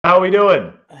How we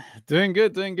doing? Doing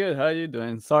good, doing good. How are you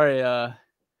doing? Sorry, I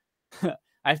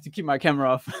have to keep my camera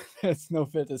off. There's no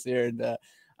filters here, and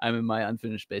I'm in my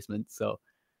unfinished basement, so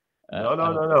No, I no,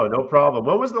 hope no, that's no, fine. no problem.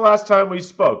 When was the last time we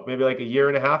spoke? Maybe like a year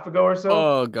and a half ago or so?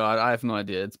 Oh God, I have no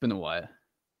idea. It's been a while.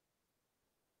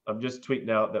 I'm just tweeting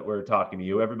out that we're talking to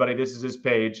you. Everybody, this is his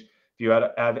page. If you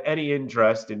have any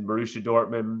interest in Borussia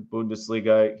Dortmund,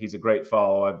 Bundesliga, he's a great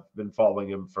follow. I've been following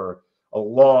him for a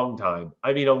long time.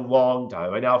 I mean, a long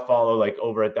time. I now follow like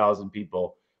over 1,000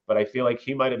 people, but I feel like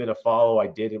he might have been a follow I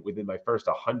did it within my first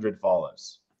 100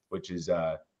 follows, which is,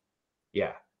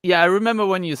 yeah, Yeah, I remember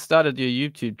when you started your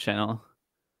YouTube channel.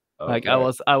 Like I okay.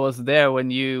 was, I was there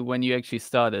when you actually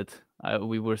started.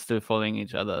 We were still following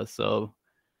each other, so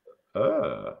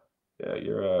Ah, yeah,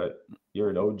 you're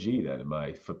an OG then in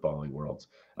my footballing world.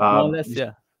 more or Um, less,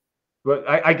 yeah. but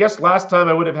I guess last time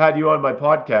I would have had you on my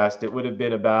podcast, it would have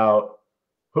been about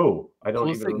who? I don't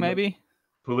even Pulisic, remember. maybe.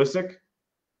 Pulisic?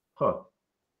 Huh.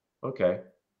 Okay.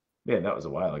 Man, that was a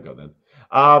while ago then.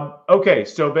 Okay,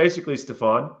 so basically,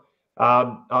 Stefan,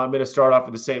 I'm going to start off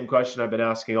with the same question I've been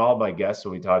asking all my guests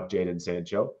when we talk Jadon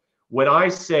Sancho. When I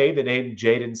say the name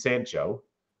Jadon Sancho,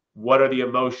 what are the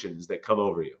emotions that come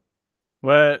over you?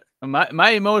 Well, my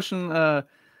emotion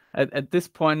at this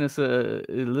point is a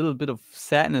little bit of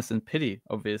sadness and pity,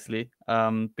 obviously,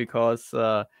 because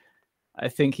I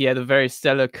think he had a very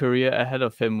stellar career ahead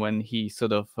of him when he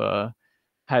sort of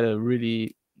had a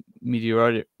really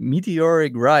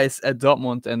meteoric rise at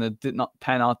Dortmund, and it did not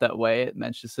pan out that way at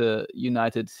Manchester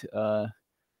United.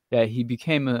 Yeah, he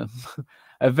became a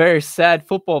a very sad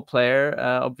football player.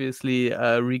 Obviously,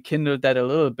 rekindled that a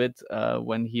little bit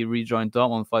when he rejoined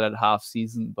Dortmund for that half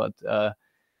season, but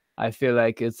I feel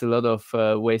like it's a lot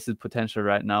of wasted potential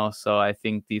right now. So I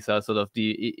think these are sort of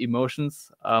the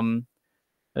emotions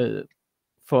uh,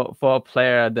 for a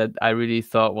player that I really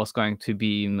thought was going to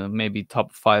be maybe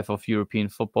top 5 of European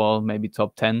football, maybe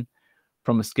top 10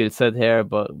 from a skill set here,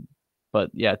 but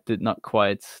yeah, did not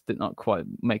quite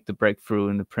make the breakthrough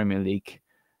in the Premier League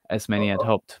as many had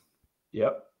hoped.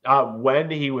 Yep. When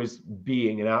he was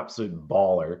being an absolute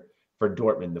baller for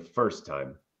Dortmund the first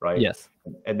time, right? Yes.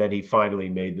 And then he finally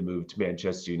made the move to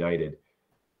Manchester United.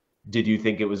 Did you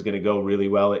think it was going to go really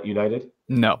well at United?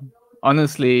 No.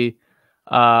 Honestly,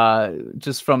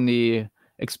 just from the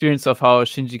experience of how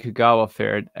Shinji Kagawa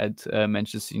fared at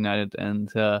Manchester United and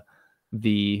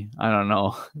the I don't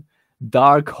know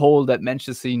dark hole that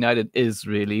Manchester United is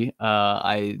really.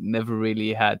 I never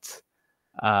really had.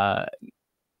 Uh,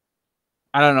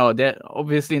 I don't know. That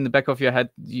obviously in the back of your head,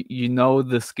 you know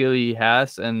the skill he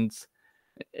has, and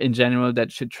in general,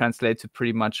 that should translate to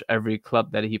pretty much every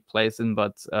club that he plays in.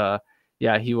 But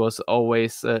yeah, he was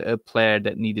always a player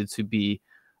that needed to be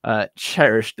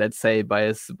cherished, let's say, by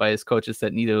his coaches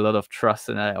that needed a lot of trust.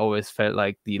 And I always felt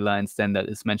like the line stand that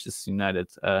is Manchester United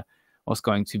was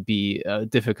going to be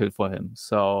difficult for him.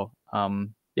 So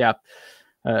yeah,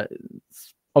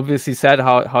 it's obviously sad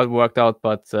how it worked out,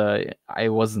 but I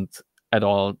wasn't at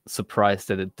all surprised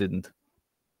that it didn't.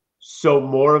 So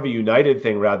more of a United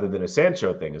thing rather than a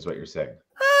Sancho thing is what you're saying.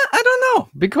 I don't know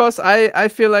because I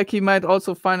feel like he might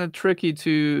also find it tricky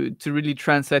to really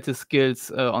translate his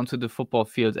skills onto the football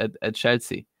field at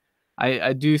Chelsea.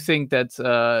 I do think that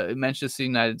Manchester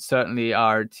United certainly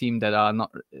are a team that are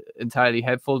not entirely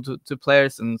helpful to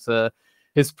players, and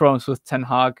his problems with Ten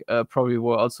Hag probably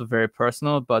were also very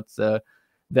personal. But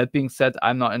that being said,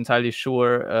 I'm not entirely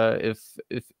sure if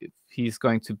he's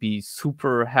going to be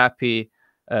super happy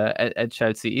at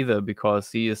Chelsea either,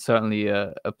 because he is certainly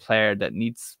a player that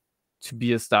needs to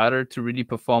be a starter to really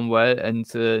perform well and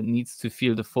needs to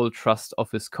feel the full trust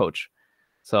of his coach.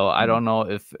 So I Hmm. don't know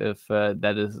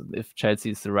if Chelsea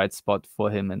is the right spot for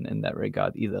him in that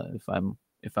regard either. If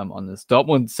I'm honest,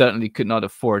 Dortmund certainly could not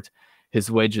afford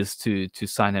his wages to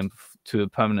sign him to a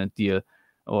permanent deal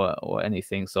or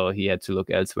anything. So he had to look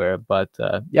elsewhere. But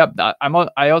yeah,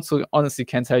 I also honestly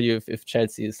can't tell you if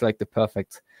Chelsea is like the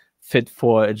perfect fit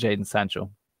for Jadon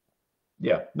Sancho.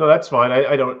 Yeah, no, that's fine.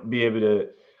 I don't be able to.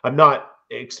 I'm not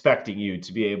expecting you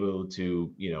to be able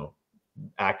to,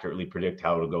 accurately predict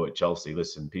how it'll go at Chelsea.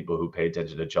 Listen, people who pay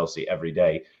attention to Chelsea every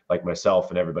day, like myself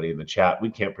and everybody in the chat, we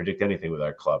can't predict anything with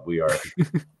our club. We are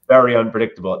very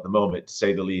unpredictable at the moment, to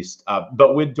say the least.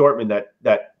 But with Dortmund,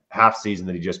 that half season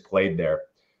that he just played there,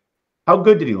 how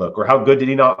good did he look, or how good did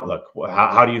he not look?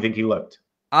 How do you think he looked?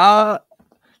 Uh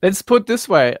let's put this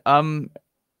way.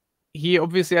 He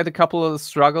obviously had a couple of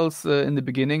struggles in the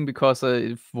beginning because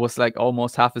it was like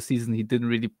almost half a season he didn't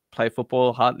really play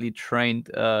football, hardly trained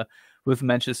with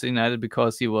Manchester United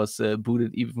because he was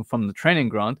booted even from the training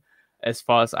ground, as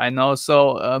far as I know.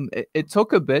 So it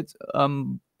took a bit,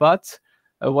 but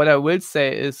What I will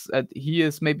say is that he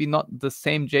is maybe not the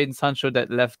same Jadon Sancho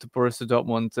that left Borussia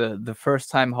Dortmund the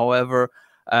first time. However,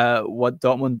 what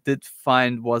Dortmund did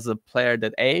find was a player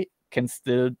that can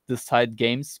still decide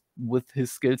games with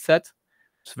his skill set.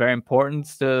 It's very important.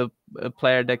 A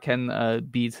player that can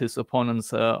beat his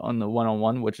opponents on the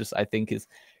one-on-one, which is, I think, is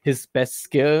his best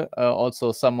skill.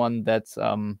 Also, someone that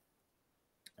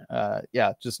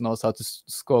just knows how to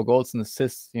score goals and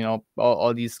assists. You know,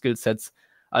 all these skill sets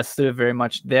are still very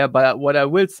much there. But what I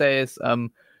will say is,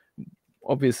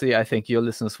 obviously, I think your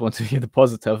listeners want to hear the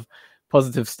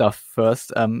positive stuff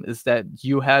first. Is that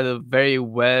you had a very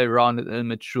well-rounded and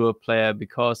mature player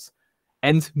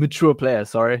mature player.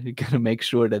 Sorry, you gotta make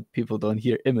sure that people don't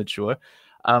hear immature.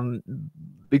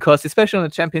 Because especially on the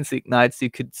Champions League nights,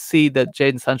 you could see that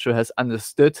Jadon Sancho has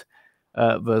understood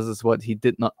versus what he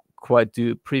did not quite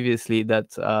do previously,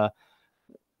 that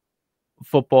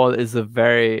football is a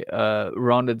very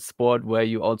rounded sport where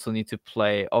you also need to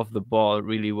play off the ball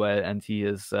really well, and he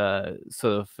has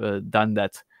sort of done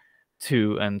that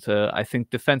too. And I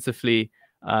think defensively,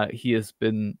 he has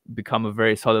become a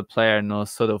very solid player and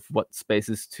knows sort of what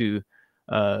spaces to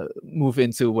move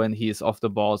into when he is off the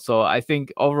ball. So I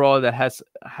think overall that has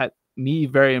had me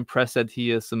very impressed that he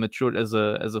has matured as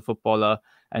a footballer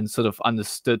and sort of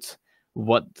understood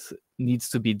what needs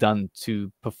to be done to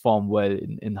perform well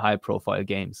in high profile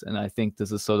games. And I think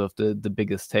this is sort of the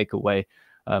biggest takeaway,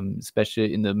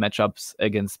 especially in the matchups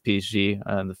against PSG,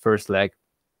 the first leg.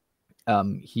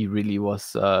 He really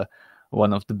was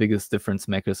one of the biggest difference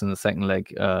makers in the second leg.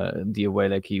 The away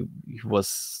leg, he was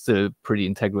still pretty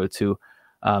integral too.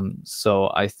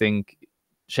 So I think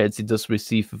Chelsea does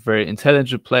receive a very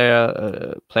intelligent player,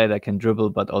 a player that can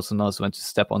dribble, but also knows when to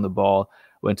step on the ball,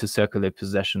 when to circulate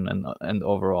possession, and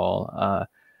overall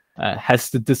has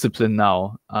the discipline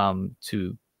now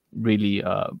to really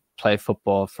play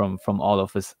football from all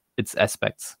of its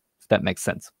aspects, if that makes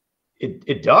sense.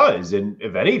 It does. And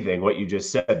if anything, what you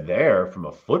just said there from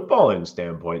a footballing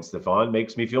standpoint, Stefan,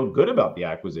 makes me feel good about the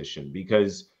acquisition,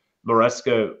 because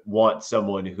Maresca wants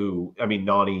someone who, I mean,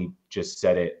 Nani just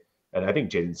said it, and I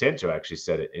think Jadon Sancho actually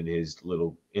said it in his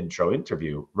little intro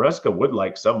interview. Maresca would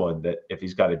like someone that, if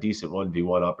he's got a decent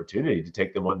 1v1 opportunity, to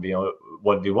take them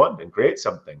 1v1 and create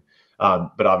something.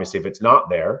 But obviously, if it's not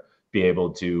there, be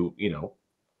able to,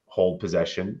 hold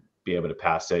possession, be able to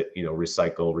pass it,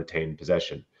 recycle, retain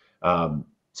possession.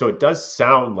 So it does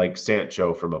sound like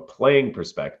Sancho, from a playing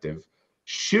perspective,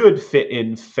 should fit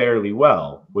in fairly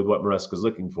well with what Maresca's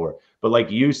looking for. But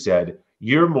like you said,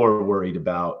 you're more worried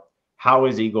about how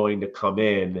is he going to come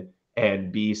in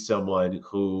and be someone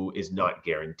who is not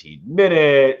guaranteed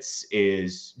minutes,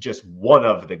 is just one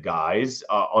of the guys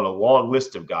on a long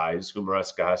list of guys who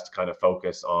Maresca has to kind of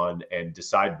focus on and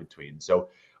decide between. So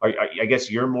I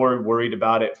guess you're more worried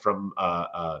about it from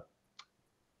a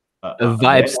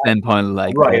vibe standpoint,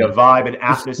 like right, a vibe and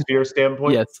atmosphere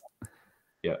standpoint. Yes,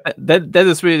 yeah, that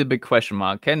is really the big question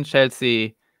mark. Can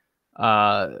Chelsea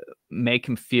make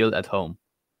him feel at home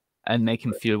and make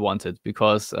him feel wanted?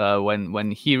 Because when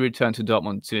he returned to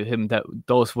Dortmund, to him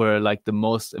those were like the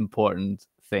most important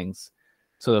things.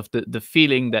 Sort of the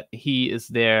feeling that he is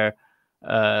there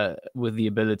with the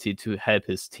ability to help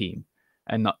his team,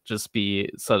 and not just be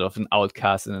sort of an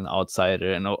outcast and an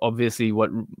outsider. And obviously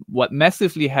what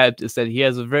massively helped is that he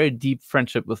has a very deep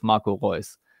friendship with Marco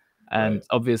Reus. And right.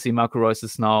 Obviously Marco Reus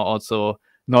is now also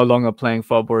no longer playing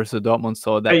for Borussia Dortmund.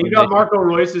 So that you got Marco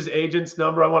Reus's agent's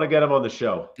number? I want to get him on the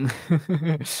show.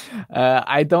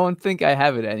 I don't think I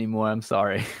have it anymore. I'm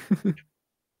sorry.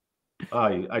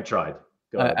 I tried.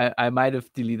 I might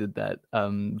have deleted that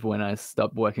when I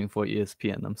stopped working for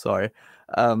ESPN. I'm sorry.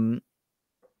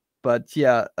 But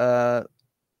yeah,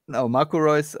 no, Marco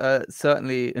Reus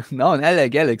certainly now in LA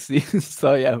Galaxy.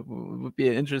 So yeah, would be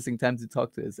an interesting time to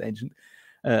talk to his agent,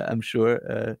 I'm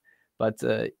sure. But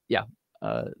yeah,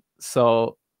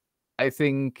 so I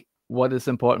think what is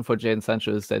important for Jadon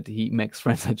Sancho is that he makes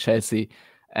friends at Chelsea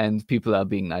and people are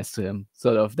being nice to him.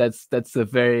 Sort of that's a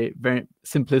very, very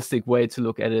simplistic way to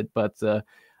look at it. But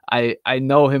I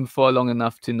know him for long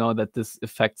enough to know that this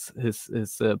affects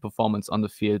his performance on the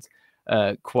field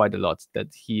quite a lot, that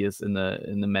he is in a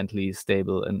mentally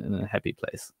stable and in a happy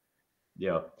place.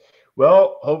 Yeah.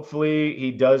 Well, hopefully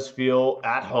he does feel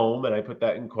at home, and I put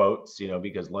that in quotes,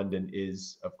 because London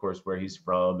is, of course, where he's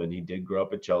from, and he did grow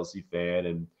up a Chelsea fan.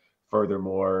 And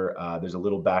furthermore, there's a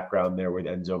little background there with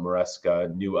Enzo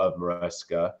Maresca, knew of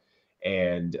Maresca,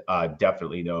 and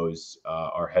definitely knows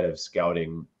our head of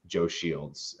scouting, Joe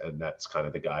Shields, and that's kind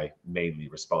of the guy mainly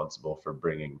responsible for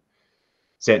bringing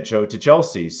Sancho to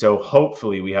Chelsea. So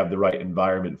hopefully we have the right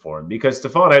environment for him. Because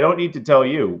Stefan, I don't need to tell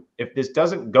you, if this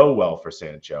doesn't go well for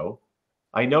Sancho,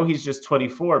 I know he's just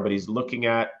 24, but he's looking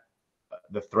at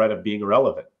the threat of being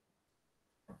irrelevant.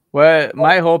 Well,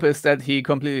 my hope is that he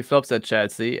completely flops at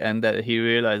Chelsea and that he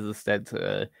realizes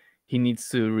that he needs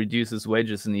to reduce his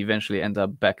wages and eventually end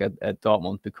up back at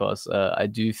Dortmund, because I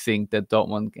do think that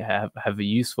Dortmund have a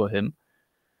use for him.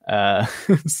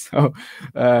 So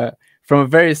from a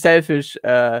very selfish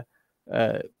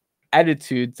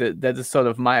attitude, that is sort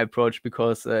of my approach,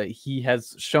 because he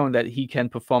has shown that he can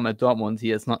perform at Dortmund. He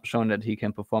has not shown that he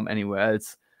can perform anywhere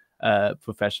else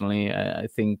professionally. I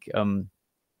think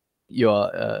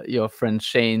your friend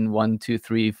Shane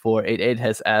 123488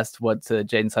 has asked what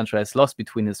Jadon Sancho has lost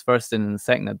between his first stint and the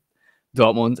second at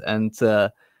Dortmund, and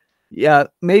yeah,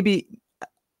 maybe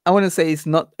I want to say he's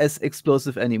not as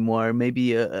explosive anymore.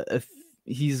 Maybe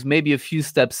he's maybe a few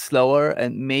steps slower,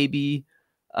 and maybe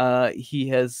he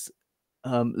has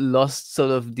lost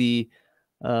sort of the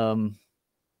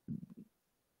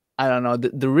I don't know,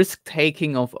 the risk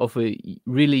taking of a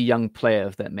really young player,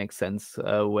 if that makes sense,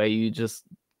 where you just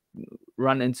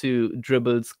run into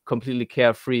dribbles completely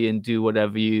carefree and do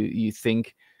whatever you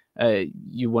think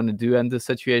you want to do in this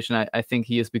situation. I think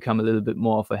he has become a little bit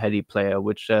more of a heady player,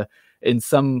 which in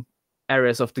some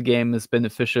areas of the game is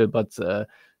beneficial, but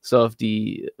sort of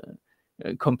the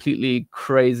completely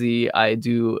crazy, I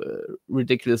do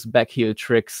ridiculous backheel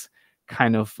tricks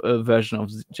kind of version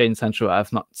of Jadon Sancho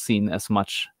I've not seen as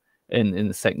much in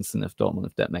the second stint of Dortmund,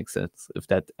 if that makes sense, if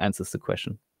that answers the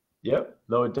question. Yep,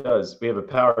 no, it does. We have a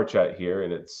power chat here,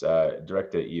 and it's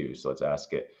directed at you, so let's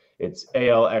ask it. It's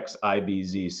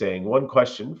ALXIBZ saying, one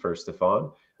question for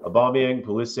Stefan. Aubameyang,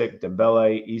 Pulisic,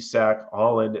 Dembele, Isak,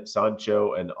 Haaland,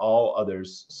 Sancho, and all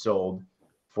others sold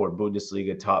for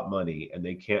Bundesliga top money, and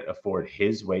they can't afford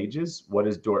his wages. What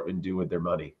does Dortmund do with their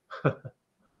money?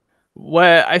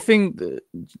 Well, I think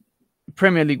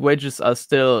Premier League wages are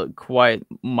still quite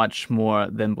much more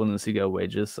than Bundesliga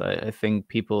wages. I think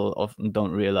people often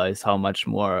don't realize how much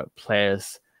more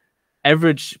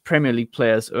average Premier League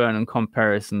players earn in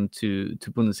comparison to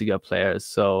Bundesliga players.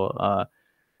 So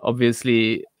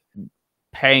obviously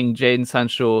paying Jadon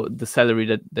Sancho the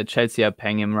salary that Chelsea are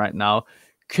paying him right now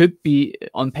could be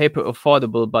on paper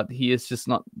affordable, but he is just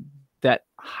not that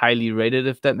highly rated,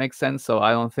 if that makes sense. So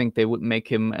I don't think they would make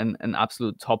him an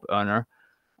absolute top earner.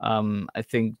 I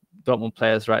think Dortmund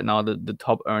players right now, the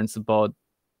top earns about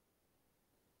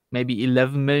maybe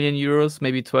 11 million euros,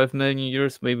 maybe 12 million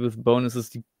euros, maybe with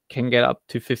bonuses you can get up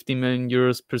to 50 million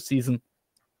euros per season.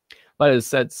 But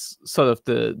that's sort of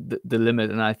the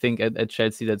limit, and I think at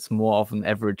Chelsea that's more of an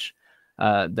average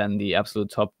than the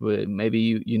absolute top.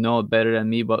 Maybe you know it better than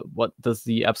me, but what does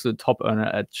the absolute top earner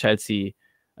at Chelsea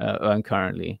earn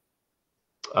currently?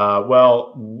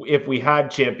 Well, if we had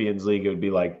Champions League, it would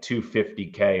be like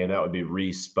 250K, and that would be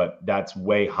Reese, but that's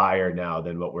way higher now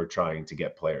than what we're trying to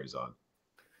get players on.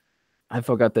 I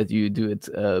forgot that you do it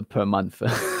per month.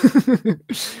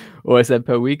 Or is that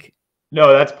per week?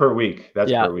 No, that's per week.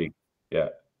 That's per week. Yeah.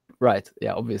 Right.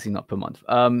 Yeah, obviously not per month.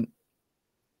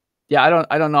 Yeah,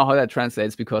 I don't know how that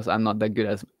translates because I'm not that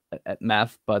good at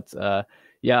math, but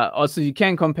yeah, also you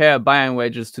can compare Bayern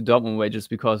wages to Dortmund wages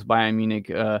because Bayern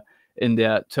Munich in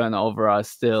their turnover are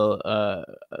still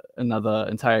another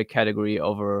entire category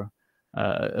over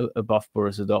above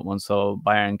Borussia Dortmund. So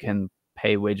Bayern can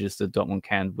pay wages that Dortmund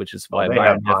can't, which is why they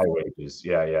Bayern have high wages.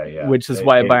 Yeah. Which is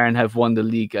why Bayern have won the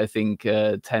league, I think,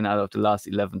 10 out of the last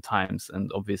 11 times. And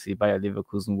obviously Bayer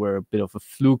Leverkusen were a bit of a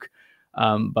fluke.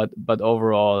 But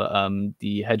overall,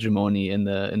 the hegemony in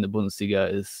the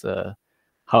Bundesliga is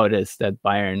how it is that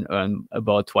Bayern earn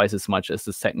about twice as much as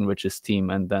the second richest team,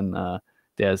 and then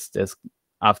there's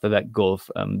after that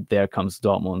gulf, there comes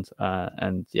Dortmund,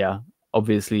 and yeah,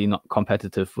 obviously not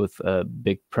competitive with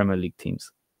big Premier League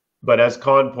teams. But as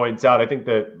Khan points out, I think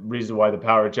the reason why the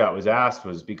power chat was asked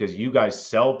was because you guys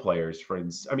sell players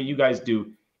you guys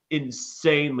do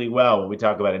insanely well when we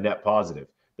talk about a net positive.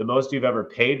 The most you've ever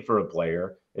paid for a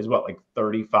player is what, like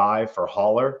 35 for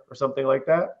Haller or something like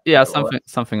that? Yeah,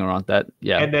 something around that.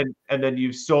 Yeah. And then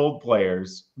you've sold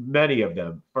players, many of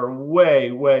them, for way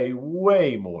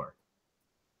more.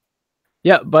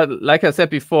 Yeah, but like I said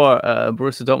before,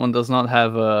 Borussia Dortmund does not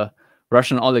have a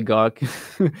Russian oligarch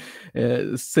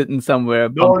sitting somewhere.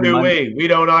 Nor do we. We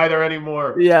don't either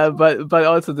anymore. Yeah, but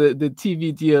also the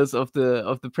TV deals of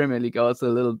the Premier League are also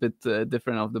a little bit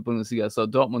different of the Bundesliga. So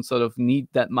Dortmund sort of need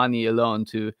that money alone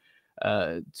to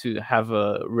have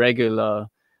a regular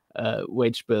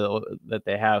wage bill that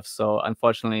they have. So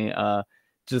unfortunately,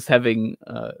 just having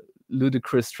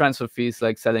ludicrous transfer fees,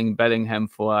 like selling Bellingham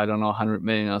for, I don't know, 100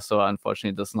 million or so,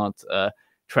 unfortunately does not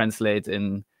translate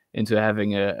into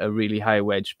having a really high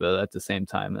wage bill at the same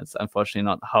time. It's unfortunately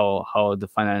not how the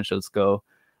financials go.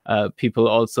 People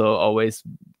also always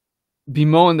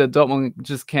bemoan that Dortmund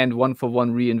just can't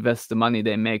one-for-one reinvest the money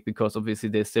they make, because obviously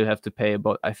they still have to pay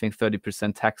about, I think,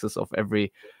 30% taxes of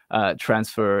every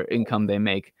transfer income they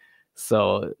make.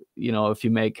 So, if you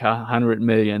make 100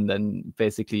 million, then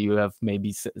basically you have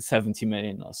maybe 70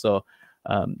 million or so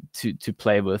to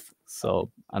play with.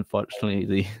 So unfortunately,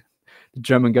 the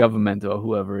German government or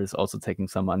whoever is also taking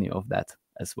some money off that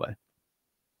as well.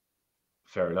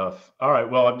 Fair enough. All right.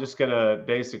 Well, I'm just going to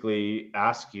basically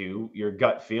ask you your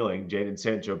gut feeling. Jadon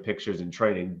Sancho pictures in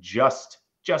training just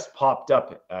popped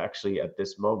up actually at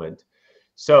this moment.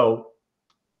 So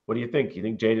what do you think? You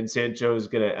think Jadon Sancho is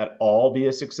going to at all be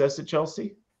a success at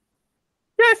Chelsea?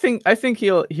 Yeah, I think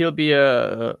he'll be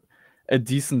a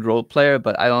decent role player,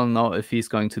 but I don't know if he's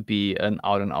going to be an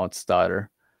out and out starter.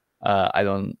 I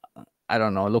don't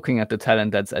know. Looking at the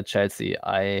talent that's at Chelsea,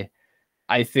 I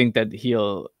think that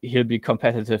he'll be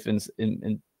competitive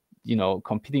in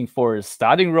competing for a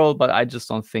starting role, but I just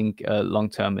don't think long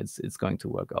term it's going to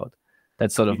work out.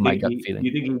 That's sort of my gut feeling.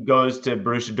 You think he goes to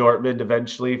Borussia Dortmund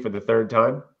eventually for the third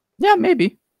time? Yeah,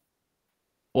 maybe,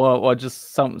 or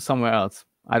just somewhere else.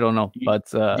 I don't know, but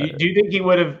do you think he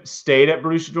would have stayed at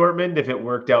Borussia Dortmund if it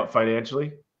worked out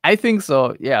financially? I think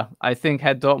so. Yeah, I think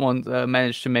had Dortmund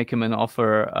managed to make him an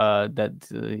offer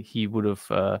that he would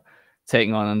have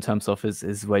taken on in terms of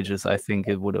his wages, I think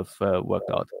it would have worked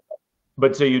out.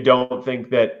 But so you don't think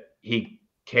that he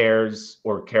cares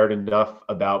or cared enough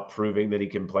about proving that he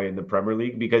can play in the Premier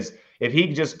League? Because if he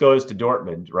just goes to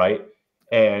Dortmund, right,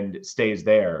 and stays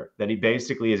there, then he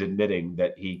basically is admitting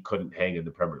that he couldn't hang in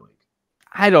the Premier League.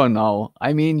 I don't know.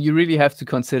 I mean, you really have to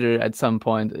consider at some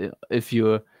point if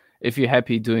you're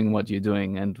happy doing what you're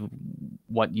doing and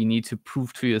what you need to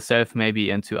prove to yourself maybe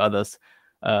and to others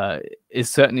is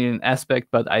certainly an aspect.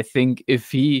 But I think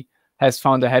if he has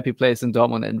found a happy place in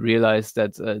Dortmund and realized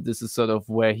that this is sort of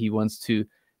where he wants to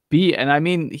be. And I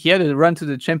mean, he had a run to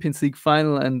the Champions League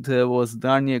final and was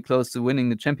darn near close to winning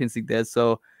the Champions League there.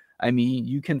 So, I mean,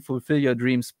 you can fulfill your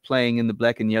dreams playing in the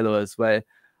black and yellow as well.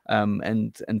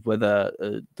 And whether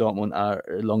Dortmund are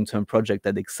a long-term project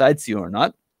that excites you or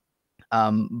not.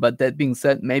 But that being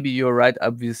said, maybe you're right.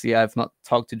 Obviously, I've not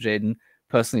talked to Jadon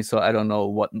personally, so I don't know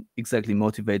what exactly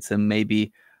motivates him.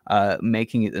 Maybe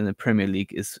making it in the Premier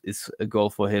League is a goal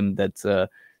for him that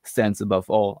stands above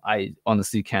all. I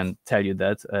honestly can't tell you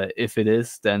that. If it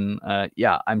is, then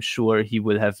yeah, I'm sure he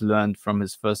will have learned from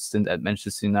his first stint at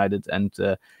Manchester United and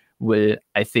will,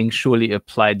 I think, surely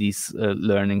apply these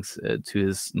learnings to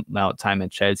his now time at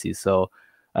Chelsea. So,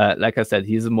 like I said,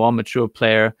 he's a more mature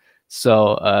player.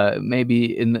 So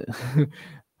maybe in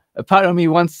a part of me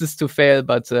wants this to fail,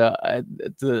 but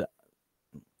on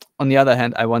the other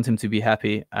hand, I want him to be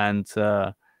happy, and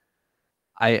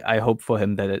I hope for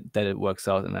him that it works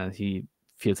out and that he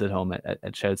feels at home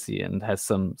at Chelsea and has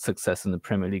some success in the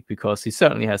Premier League, because he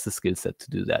certainly has the skill set to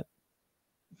do that.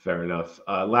 Fair enough.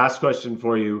 Last question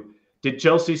for you. Did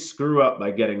Chelsea screw up by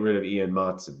getting rid of Ian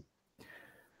Maatsen?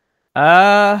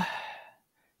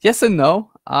 Yes and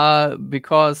no,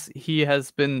 because he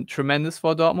has been tremendous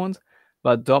for Dortmund,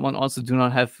 but Dortmund also do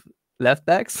not have left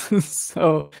backs.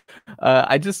 So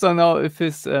I just don't know if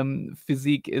his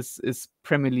physique is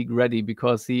Premier League ready,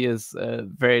 because he is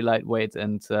very lightweight,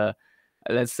 and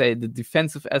let's say the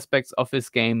defensive aspects of his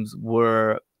games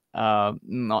were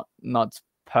not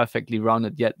perfectly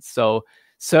rounded yet. So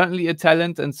certainly a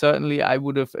talent, and certainly I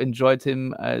would have enjoyed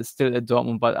him still at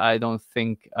Dortmund, but I don't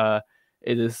think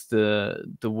it is the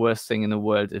worst thing in the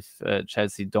world if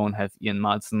Chelsea don't have Ian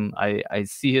Maatsen. I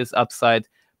see his upside,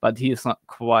 but he is not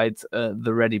quite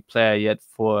the ready player yet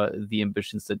for the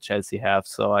ambitions that Chelsea have.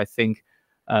 So I think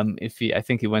I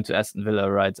think he went to Aston Villa,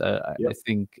 right? Yep. I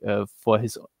think for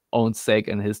his own sake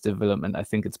and his development, I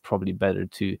think it's probably better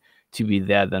to be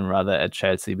there than rather at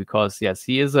Chelsea, because yes,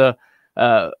 he is a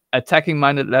attacking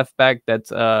minded left back that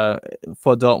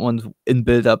for Dortmund in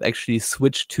build up actually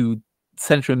switched to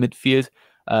central midfield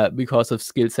because of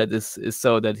skill set is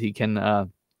so that he can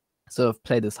sort of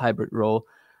play this hybrid role.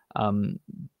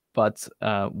 But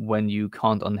when you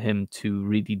count on him to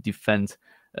really defend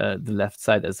the left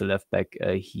side as a left back,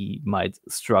 he might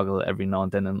struggle every now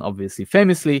and then. And obviously,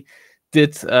 famously,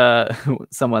 did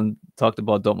someone talked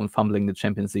about Dortmund fumbling the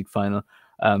Champions League final?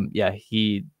 Yeah,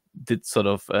 he did sort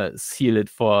of seal it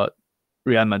for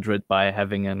Real Madrid by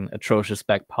having an atrocious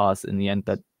back pass in the end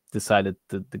that decided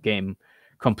the game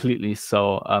completely.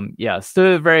 So yeah,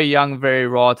 still very young, very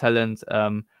raw talent.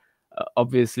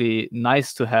 obviously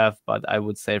nice to have, but I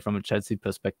would say from a Chelsea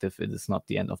perspective, it is not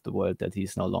the end of the world that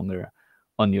he's no longer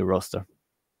on your roster.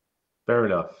 Fair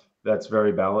enough. That's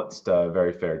very balanced,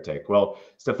 very fair take. Well,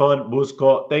 Stefan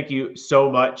Busco, thank you so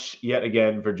much yet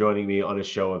again for joining me on a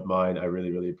show of mine. I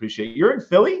really, really appreciate it. You're in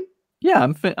Philly? Yeah,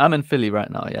 I'm in Philly right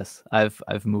now. Yes,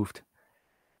 I've moved.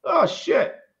 Oh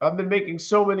shit. I've been making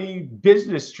so many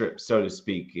business trips, so to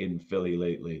speak, in Philly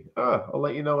lately. I'll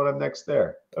let you know when I'm next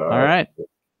there. All right.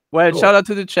 Well, Cool. shout out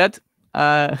to the chat.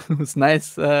 It was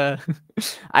nice.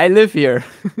 I live here.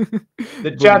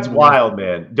 The chat's wild,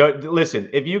 man. Listen,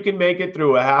 if you can make it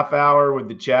through a half hour with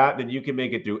the chat, then you can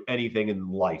make it through anything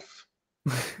in life.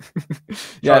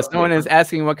 Yeah, someone is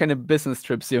asking what kind of business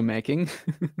trips you're making.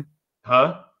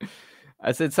 Huh?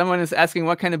 I said someone is asking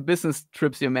what kind of business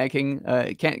trips you're making.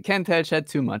 Can't tell chat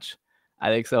too much.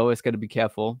 Alex, always got to be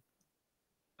careful.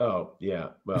 Oh, yeah.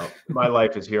 Well, my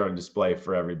life is here on display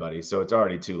for everybody, so it's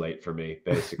already too late for me,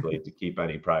 basically, to keep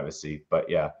any privacy. But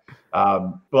yeah.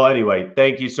 Well, anyway,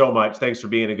 thank you so much. Thanks for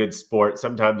being a good sport.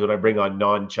 Sometimes when I bring on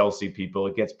non-Chelsea people,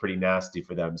 it gets pretty nasty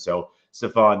for them. So,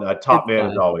 Stefan, top man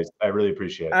as always. I really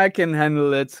appreciate it. I can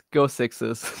handle it. Go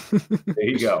Sixers. There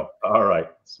you go. All right.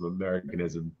 Some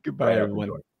Americanism. Goodbye,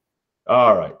 everyone.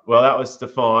 All right. Well, that was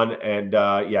Stefan. And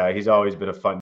yeah, he's always been a fun